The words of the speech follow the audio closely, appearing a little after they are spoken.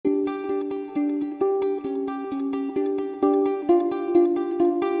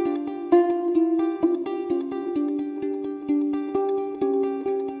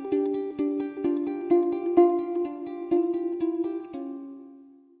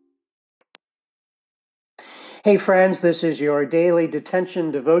Hey friends, this is your daily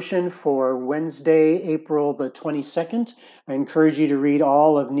detention devotion for Wednesday, April the 22nd. I encourage you to read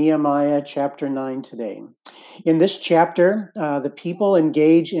all of Nehemiah chapter 9 today. In this chapter, the people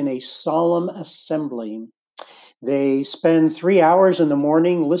engage in a solemn assembly. They spend 3 hours in the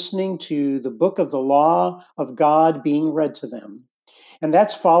morning listening to the book of the law of God being read to them. And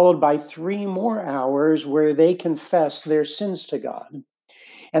that's followed by 3 more hours where they confess their sins to God.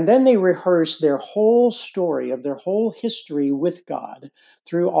 And then they rehearse their whole story of their whole history with God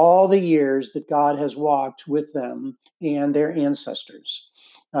through all the years that God has walked with them and their ancestors.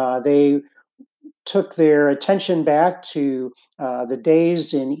 They took their attention back to the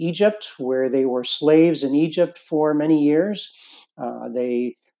days in Egypt where they were slaves in Egypt for many years.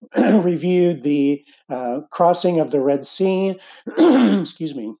 They reviewed the crossing of the Red Sea.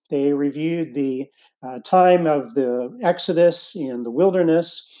 Excuse me. They reviewed the time of the Exodus in the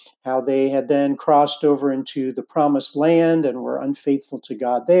wilderness, how they had then crossed over into the promised land and were unfaithful to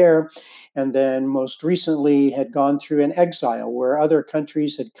God there. And then most recently had gone through an exile where other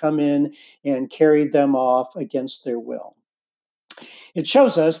countries had come in and carried them off against their will. It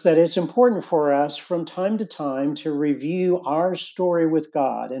shows us that it's important for us from time to time to review our story with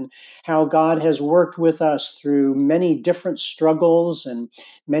God and how God has worked with us through many different struggles and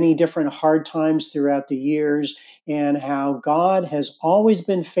many different hard times throughout the years, and how God has always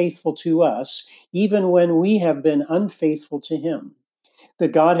been faithful to us, even when we have been unfaithful to Him. That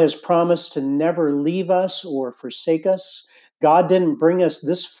God has promised to never leave us or forsake us. God didn't bring us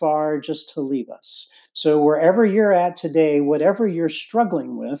this far just to leave us. So, wherever you're at today, whatever you're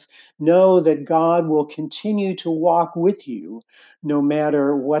struggling with, know that God will continue to walk with you no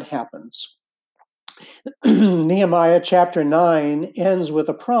matter what happens. Nehemiah chapter 9 ends with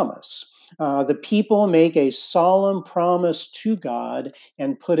a promise. The people make a solemn promise to God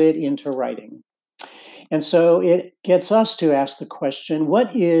and put it into writing. And so it gets us to ask the question,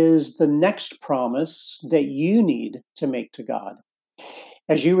 what is the next promise that you need to make to God?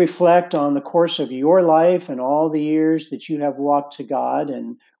 As you reflect on the course of your life and all the years that you have walked to God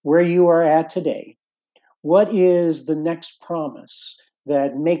and where you are at today, what is the next promise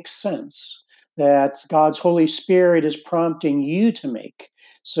that makes sense, that God's Holy Spirit is prompting you to make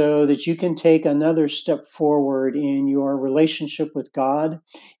so that you can take another step forward in your relationship with God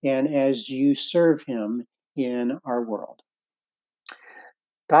and as you serve Him in our world?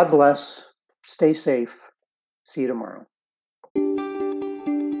 God bless. Stay safe. See you tomorrow.